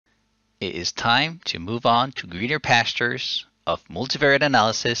it is time to move on to greener pastures of multivariate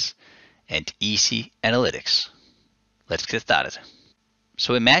analysis and easy analytics. Let's get started.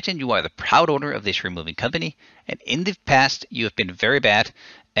 So imagine you are the proud owner of this removing company, and in the past you have been very bad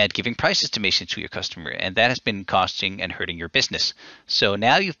at giving price estimations to your customer, and that has been costing and hurting your business. So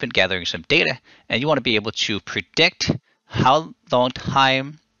now you've been gathering some data, and you want to be able to predict how long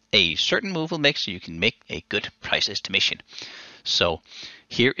time a certain move will make so you can make a good price estimation. So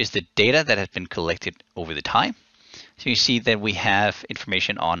here is the data that has been collected over the time. So you see that we have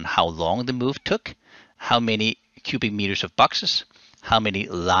information on how long the move took, how many cubic meters of boxes, how many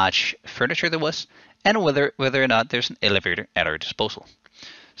large furniture there was, and whether or not there's an elevator at our disposal.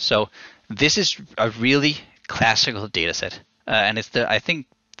 So this is a really classical data set, and it's I think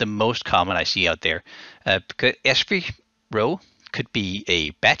the most common I see out there, because every row could be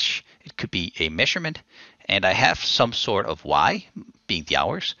a batch, it could be a measurement, and I have some sort of Y being the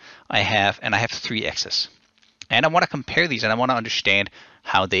hours. I have 3 X's, and I want to compare these, and I want to understand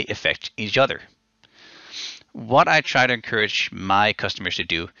how they affect each other. What I try to encourage my customers to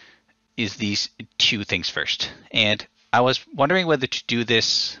do is these 2 things first. And I was wondering whether to do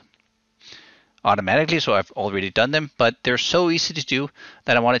this automatically, so I've already done them, but they're so easy to do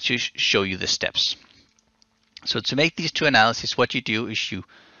that I wanted to show you the steps. So to make these 2 analyses, what you do is you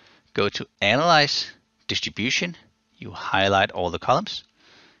go to Analyze Distribution, you highlight all the columns,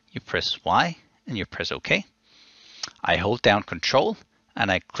 you press Y, and you press OK. I hold down Control, and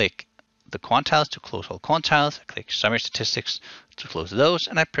I click the quantiles to close all quantiles. I click summary statistics to close those,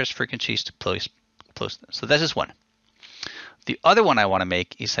 and I press frequencies to close them. So this is one. The other one I want to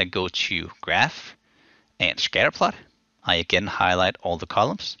make is I go to Graph and Scatterplot. I again highlight all the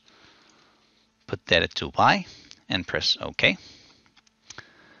columns, put that to Y, and press OK.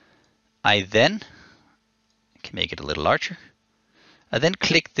 I then can make it a little larger. I then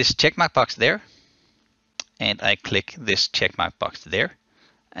click this checkmark box there, and I click this checkmark box there,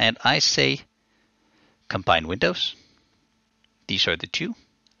 and I say combine windows. These are the 2.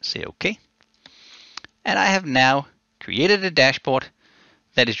 Say OK. And I have now created a dashboard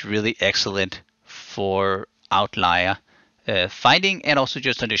that is really excellent for outlier finding and also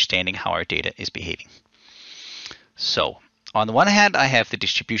just understanding how our data is behaving. So on the one hand, I have the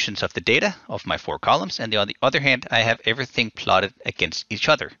distributions of the data of my 4 columns, and on the other hand, I have everything plotted against each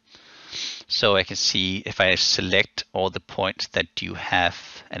other. So I can see if I select all the points that do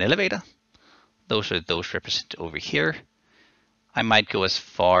have an elevator, those are those represented over here. I might go as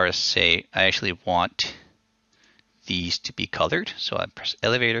far as say I actually want these to be colored. So I press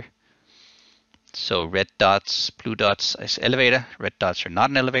elevator. So red dots, blue dots is elevator, red dots are not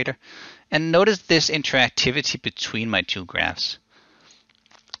an elevator. And notice this interactivity between my 2 graphs.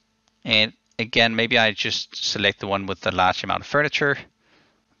 And again, maybe I just select the one with the large amount of furniture.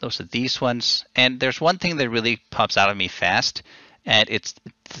 Those are these ones. And there's one thing that really pops out of me fast, and it's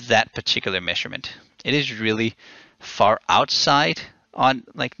that particular measurement. It is really far outside on,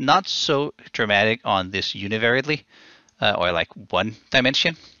 like, not so dramatic on this univariately or like 1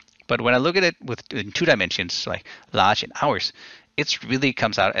 dimension. But when I look at it in 2 dimensions, like large and hours, it really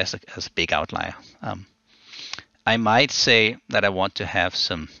comes out as a big outlier. I might say that I want to have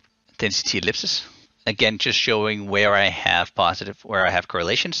some density ellipses. Again, just showing where I have where I have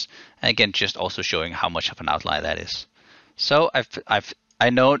correlations, and again, just also showing how much of an outlier that is. So I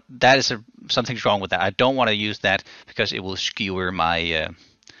know that is something's wrong with that. I don't want to use that because it will skewer my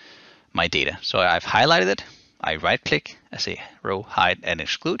my data. So I've highlighted it. I right-click, I say row, hide, and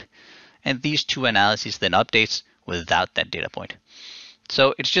exclude, and these 2 analyses then updates without that data point.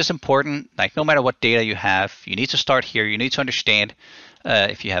 So it's just important, like no matter what data you have, you need to start here. You need to understand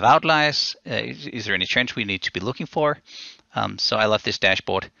if you have outliers, is there any trends we need to be looking for? So I love this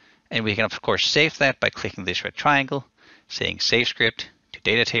dashboard, and we can of course save that by clicking this red triangle, saying save script to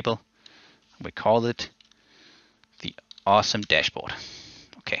data table. We call it the awesome dashboard.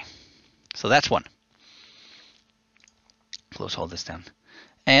 Okay, so that's one. Close all this down.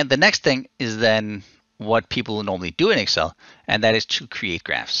 And the next thing is then what people normally do in Excel, and that is to create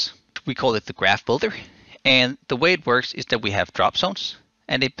graphs. We call it the graph builder. And the way it works is that we have drop zones,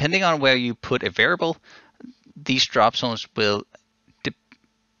 and depending on where you put a variable, these drop zones will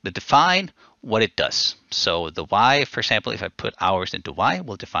define what it does. So the Y, for example, if I put hours into Y,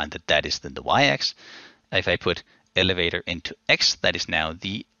 will define that that is then the Y-X. If I put elevator into X, that is now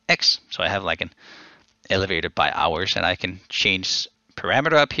the X. So I have like an elevator by hours, and I can change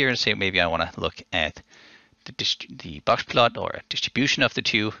parameter up here and say maybe I want to look at the box plot or a distribution of the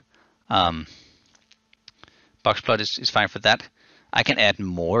 2. Box plot is fine for that. I can add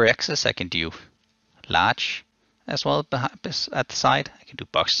more X's. I can do large, as well behind, at the side. I can do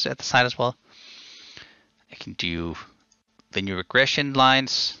boxes at the side as well. I can do linear regression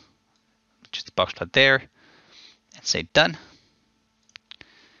lines, just the box plot there, and say done.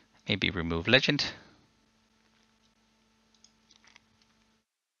 Maybe remove legend.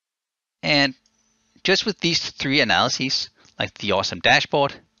 And just with these three analyses, like the awesome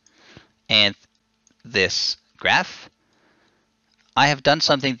dashboard and this graph, I have done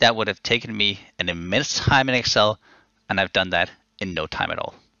something that would have taken me an immense time in Excel, and I've done that in no time at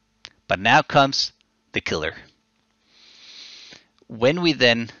all. But now comes the killer. When we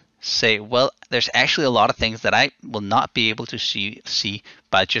then say, well, there's actually a lot of things that I will not be able to see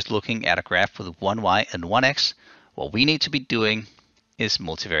by just looking at a graph with one y and one x, what we need to be doing is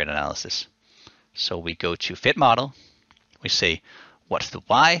multivariate analysis. So we go to fit model, we say, what's the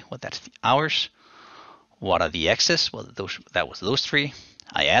y? Well, that's the hours. What are the x's? Well, that was those three.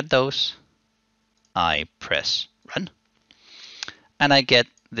 I add those. I press run. And I get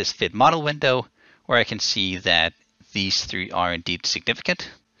this fit model window where I can see that these three are indeed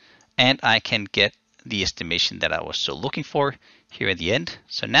significant. And I can get the estimation that I was so looking for here at the end.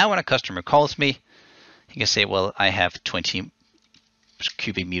 So now when a customer calls me, he can say, well, I have 20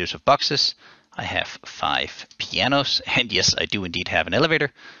 cubic meters of boxes. I have 5 pianos. And yes, I do indeed have an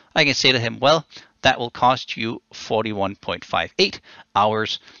elevator. I can say to him, well, that will cost you 41.58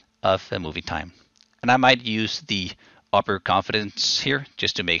 hours of moving time. And I might use the upper confidence here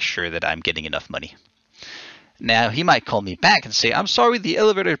just to make sure that I'm getting enough money. Now, he might call me back and say, I'm sorry, the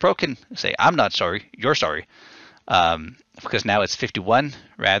elevator is broken. I say, I'm not sorry, you're sorry. Because now it's 51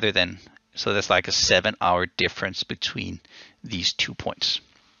 rather than, so there's like a 7-hour difference between these 2 points.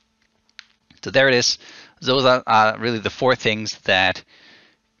 So there it is. Those are really the 4 things that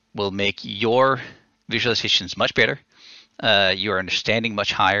will make your visualizations much better, your understanding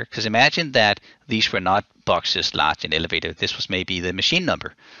much higher. Because imagine that these were not boxes, large, and elevator. This was maybe the machine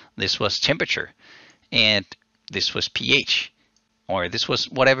number. This was temperature. And this was pH. Or this was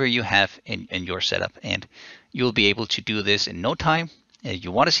whatever you have in your setup. And you'll be able to do this in no time. If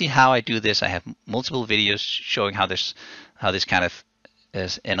you want to see how I do this, I have multiple videos showing how this kind of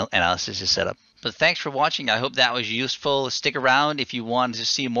analysis is set up. But thanks for watching. I hope that was useful. Stick around if you want to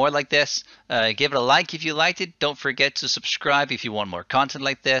see more like this. Give it a like if you liked it. Don't forget to subscribe if you want more content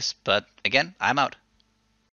like this. But again, I'm out.